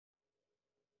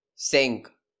Sync,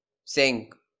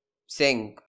 sync,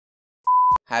 sync.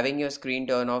 Having your screen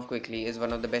turn off quickly is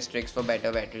one of the best tricks for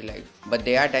better battery life. But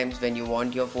there are times when you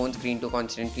want your phone screen to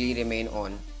constantly remain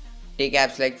on. Take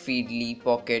apps like Feedly,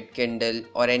 Pocket, Kindle,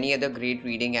 or any other great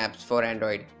reading apps for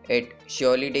Android. It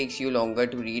surely takes you longer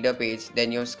to read a page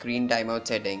than your screen timeout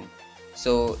setting.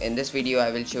 So in this video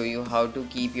I will show you how to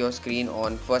keep your screen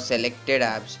on for selected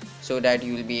apps so that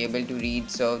you will be able to read,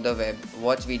 surf the web,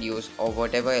 watch videos or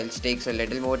whatever else takes a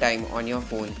little more time on your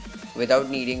phone without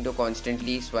needing to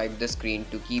constantly swipe the screen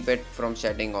to keep it from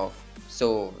shutting off.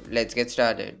 So let's get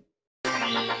started.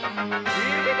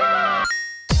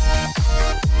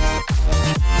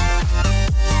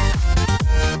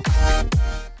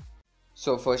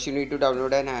 So first you need to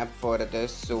download an app for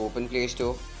this. So open Play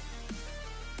Store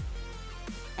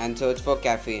and search for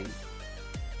Caffeine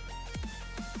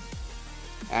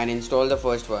and install the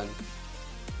first one.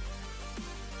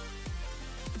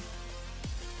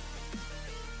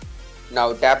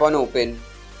 Now tap on open.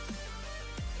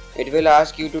 It will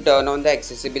ask you to turn on the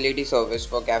accessibility service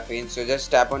for Caffeine, so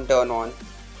just tap on turn on,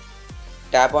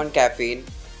 tap on Caffeine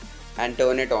and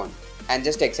turn it on and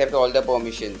just accept all the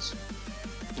permissions.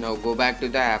 Now go back to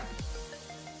the app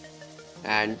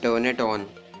and turn it on.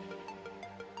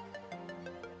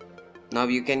 Now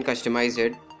you can customize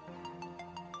it.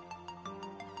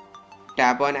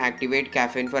 Tap on activate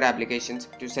Caffeine for applications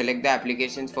to select the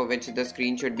applications for which the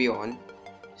screen should be on.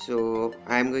 So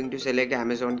I am going to select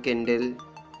Amazon Kindle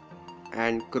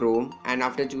and Chrome, and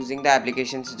after choosing the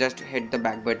applications just hit the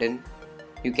back button.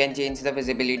 You can change the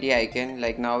visibility icon,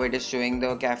 like now it is showing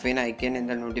the Caffeine icon in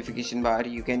the notification bar.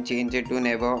 You can change it to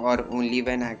never or only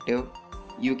when active.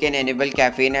 You can enable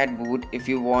Caffeine at boot if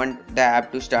you want the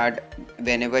app to start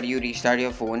whenever you restart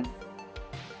your phone.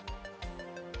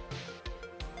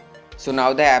 So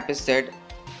now the app is set.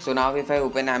 So now if I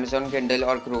open Amazon Kindle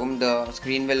or Chrome, the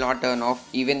screen will not turn off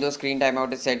even though screen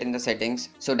timeout is set in the settings.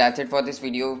 So that's it for this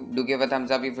video. Do give a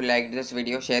thumbs up if you liked this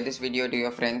video, share this video to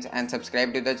your friends and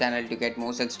subscribe to the channel to get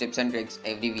more such tips and tricks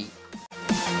every week.